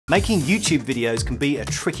Making YouTube videos can be a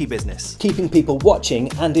tricky business. Keeping people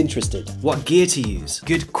watching and interested. What gear to use,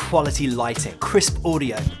 good quality lighting, crisp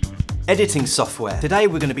audio, editing software. Today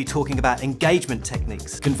we're going to be talking about engagement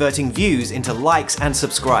techniques, converting views into likes and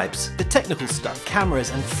subscribes, the technical stuff, cameras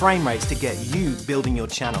and frame rates to get you building your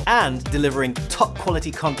channel, and delivering top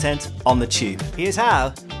quality content on the tube. Here's how.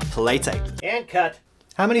 Play tape. And cut.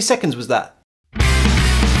 How many seconds was that?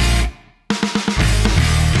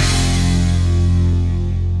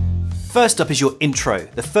 First up is your intro.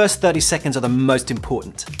 The first 30 seconds are the most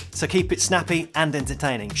important. So keep it snappy and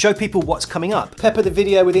entertaining. Show people what's coming up. Pepper the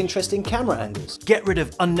video with interesting camera angles. Get rid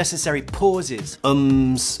of unnecessary pauses.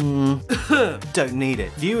 Don't need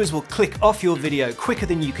it. Viewers will click off your video quicker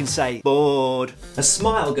than you can say, bored. A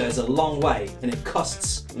smile goes a long way and it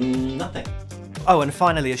costs nothing. Oh, and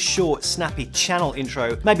finally a short, snappy channel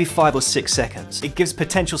intro, maybe 5 or 6 seconds. It gives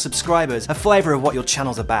potential subscribers a flavour of what your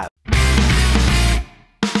channel's about.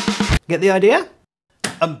 Get the idea?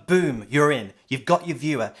 And boom, you're in. You've got your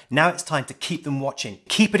viewer. Now it's time to keep them watching.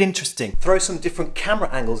 Keep it interesting. Throw some different camera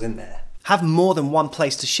angles in there. Have more than one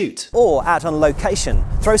place to shoot. Or out on location.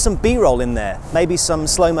 Throw some B-roll in there. Maybe some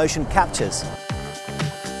slow motion captures.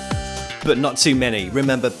 But not too many.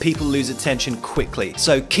 Remember, people lose attention quickly,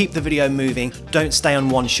 so keep the video moving, don't stay on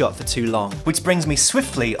one shot for too long. Which brings me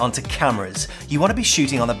swiftly onto cameras. You want to be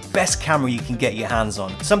shooting on the best camera you can get your hands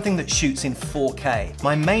on, something that shoots in 4K.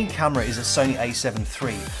 My main camera is a Sony A7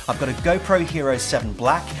 III. I've got a GoPro Hero 7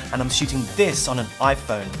 Black, and I'm shooting this on an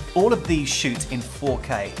iPhone. All of these shoot in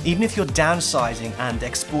 4K. Even if you're downsizing and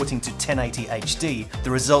exporting to 1080 HD,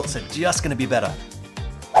 the results are just going to be better.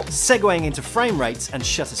 Segueing into frame rates and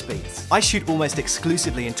shutter speeds. I shoot almost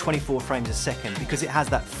exclusively in 24 frames a second because it has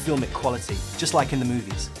that filmic quality, just like in the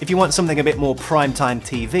movies. If you want something a bit more primetime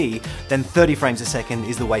TV, then 30 frames a second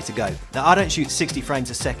is the way to go. Now, I don't shoot 60 frames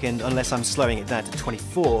a second unless I'm slowing it down to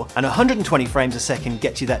 24, and 120 frames a second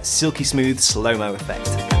gets you that silky smooth slow-mo effect.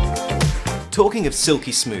 Talking of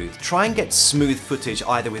silky smooth, try and get smooth footage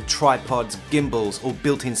either with tripods, gimbals, or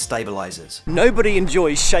built-in stabilizers. Nobody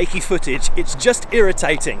enjoys shaky footage, it's just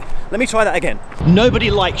irritating. Let me try that again.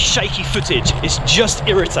 Nobody likes shaky footage, it's just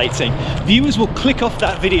irritating. Viewers will click off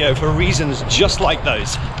that video for reasons just like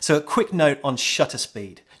those. So a quick note on shutter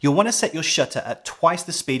speed. You'll want to set your shutter at twice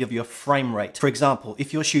the speed of your frame rate. For example,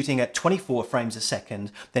 if you're shooting at 24 frames a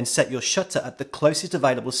second, then set your shutter at the closest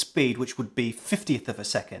available speed, which would be 50th of a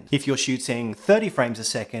second. If you're shooting 30 frames a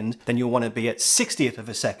second, then you'll want to be at 60th of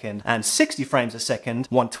a second, and 60 frames a second,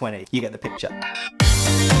 120. You get the picture.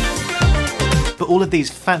 But all of these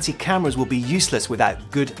fancy cameras will be useless without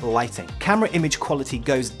good lighting. Camera image quality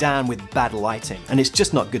goes down with bad lighting, and it's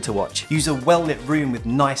just not good to watch. Use a well-lit room with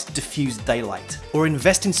nice diffused daylight. Or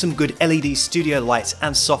invest in some good LED studio lights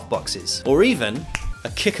and softboxes. Or even a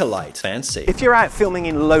kicker light. Fancy. If you're out filming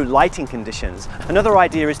in low lighting conditions, another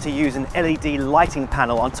idea is to use an LED lighting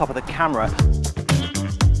panel on top of the camera.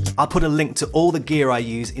 I'll put a link to all the gear I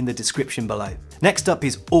use in the description below. Next up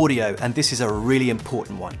is audio, and this is a really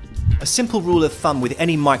important one. A simple rule of thumb with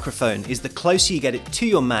any microphone is the closer you get it to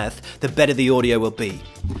your mouth, the better the audio will be.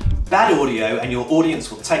 Bad audio and your audience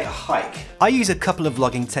will take a hike. I use a couple of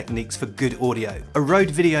vlogging techniques for good audio. A Rode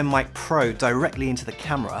Video Mic Pro directly into the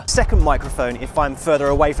camera. Second microphone if I'm further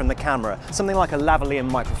away from the camera, something like a lavalier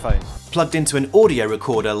microphone. Plugged into an audio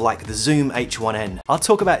recorder like the Zoom H1n. I'll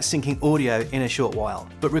talk about syncing audio in a short while.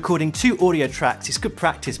 But recording 2 audio tracks is good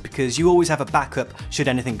practice because you always have a backup should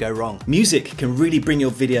anything go wrong. Music can really bring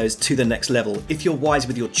your videos to the next level if you're wise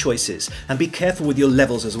with your choices, and be careful with your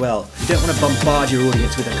levels as well. You don't want to bombard your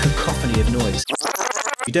audience with a cacophony of noise.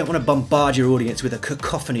 You don't want to bombard your audience with a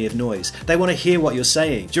cacophony of noise. They want to hear what you're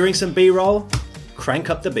saying. During some B-roll, crank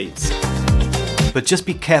up the beats. But just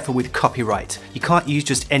be careful with copyright. You can't use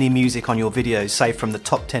just any music on your videos, say from the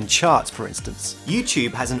top 10 charts, for instance.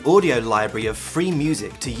 YouTube has an audio library of free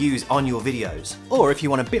music to use on your videos. Or if you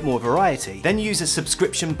want a bit more variety, then use a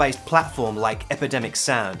subscription-based platform like Epidemic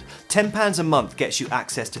Sound. £10 a month gets you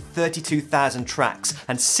access to 32,000 tracks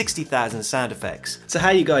and 60,000 sound effects. So how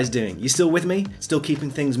are you guys doing? You still with me? Still keeping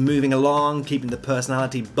things moving along, keeping the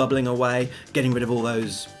personality bubbling away, getting rid of all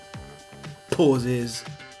those pauses?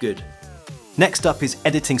 Good. Next up is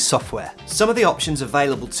editing software. Some of the options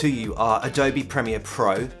available to you are Adobe Premiere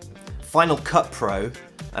Pro, Final Cut Pro,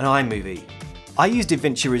 and iMovie. I use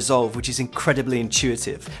DaVinci Resolve, which is incredibly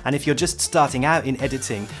intuitive, and if you're just starting out in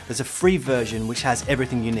editing, there's a free version which has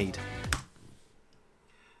everything you need.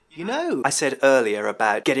 You know, I said earlier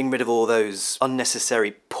about getting rid of all those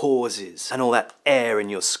unnecessary pauses and all that air in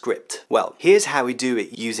your script. Well, here's how we do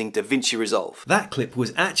it using DaVinci Resolve. That clip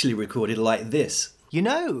was actually recorded like this. You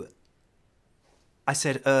know, I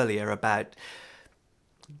said earlier about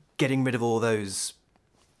getting rid of all those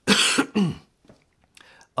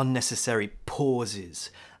unnecessary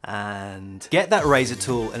pauses, and get that razor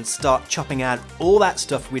tool and start chopping out all that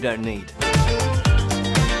stuff we don't need.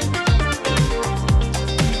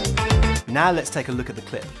 Now let's take a look at the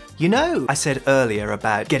clip. You know, I said earlier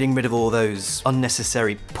about getting rid of all those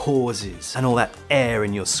unnecessary pauses and all that air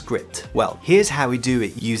in your script. Well, here's how we do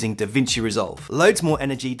it using DaVinci Resolve. Loads more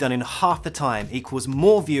energy done in half the time equals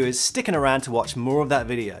more viewers sticking around to watch more of that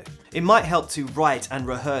video. It might help to write and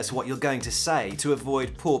rehearse what you're going to say to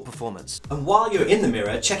avoid poor performance. And while you're in the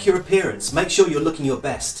mirror, check your appearance. Make sure you're looking your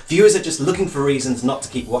best. Viewers are just looking for reasons not to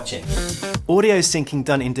keep watching. Audio syncing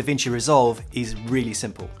done in DaVinci Resolve is really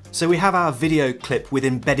simple. So we have our video clip with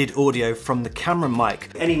embedded audio from the camera mic.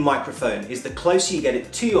 Any microphone is the closer you get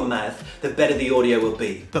it to your mouth, the better the audio will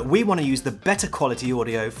be. But we want to use the better quality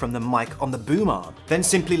audio from the mic on the boom arm. Then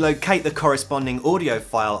simply locate the corresponding audio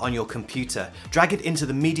file on your computer, drag it into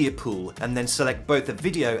the media pool, and then select both the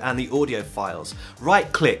video and the audio files.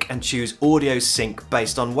 Right click and choose Audio Sync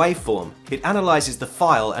based on waveform. It analyzes the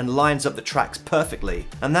file and lines up the tracks perfectly,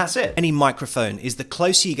 and that's it. Any microphone is the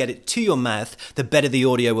closer you get it to your mouth, the better the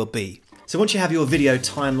audio will be. So once you have your video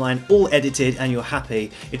timeline all edited and you're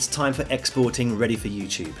happy, it's time for exporting, ready for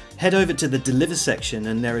YouTube. Head over to the Deliver section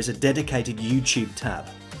and there is a dedicated YouTube tab.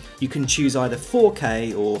 You can choose either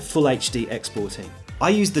 4K or Full HD exporting. I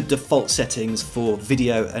use the default settings for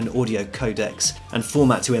video and audio codecs and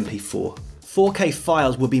format to MP4. 4K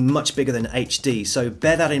files will be much bigger than HD, so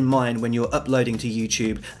bear that in mind when you're uploading to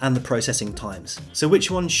YouTube and the processing times. So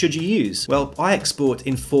which one should you use? Well, I export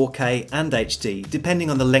in 4K and HD, depending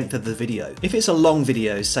on the length of the video. If it's a long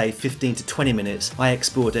video, say 15 to 20 minutes, I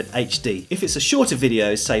export at HD. If it's a shorter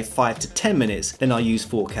video, say 5 to 10 minutes, then I use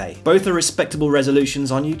 4K. Both are respectable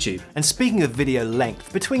resolutions on YouTube. And speaking of video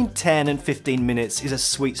length, between 10 and 15 minutes is a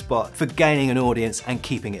sweet spot for gaining an audience and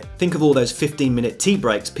keeping it. Think of all those 15-minute tea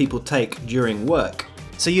breaks people take during work.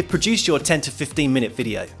 So you've produced your 10 to 15 minute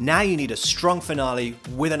video. Now you need a strong finale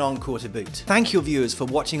with an encore to boot. Thank your viewers for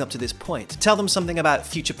watching up to this point. Tell them something about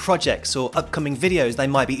future projects or upcoming videos they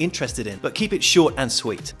might be interested in, but keep it short and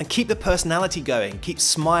sweet. And keep the personality going, keep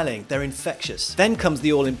smiling, they're infectious. Then comes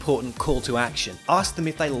the all important call to action. Ask them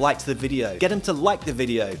if they liked the video, get them to like the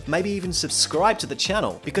video, maybe even subscribe to the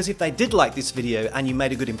channel, because if they did like this video and you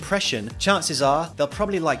made a good impression, chances are they'll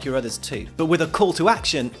probably like your others too. But with a call to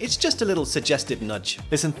action, it's just a little suggestive nudge.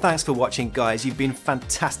 Listen, thanks for watching guys, you've been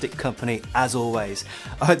fantastic company as always.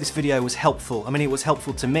 I hope this video was helpful. I mean, it was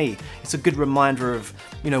helpful to me. It's a good reminder of,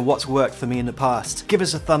 what's worked for me in the past. Give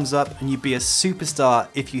us a thumbs up and you'd be a superstar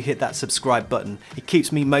if you hit that subscribe button. It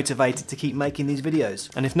keeps me motivated to keep making these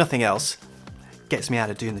videos. And if nothing else, gets me out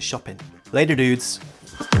of doing the shopping. Later dudes.